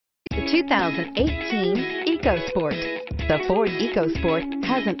2018 EcoSport. The Ford EcoSport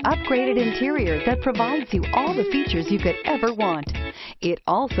has an upgraded interior that provides you all the features you could ever want. It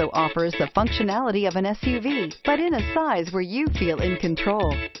also offers the functionality of an SUV, but in a size where you feel in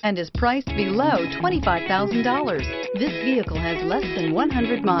control, and is priced below $25,000. This vehicle has less than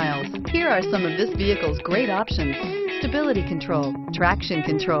 100 miles. Here are some of this vehicle's great options: stability control, traction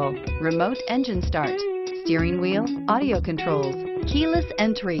control, remote engine start, steering wheel audio controls, keyless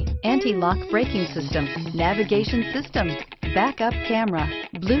entry, anti-lock braking system, navigation system, backup camera,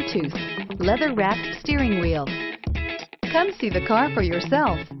 Bluetooth, leather-wrapped steering wheel. Come see the car for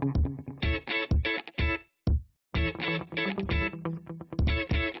yourself.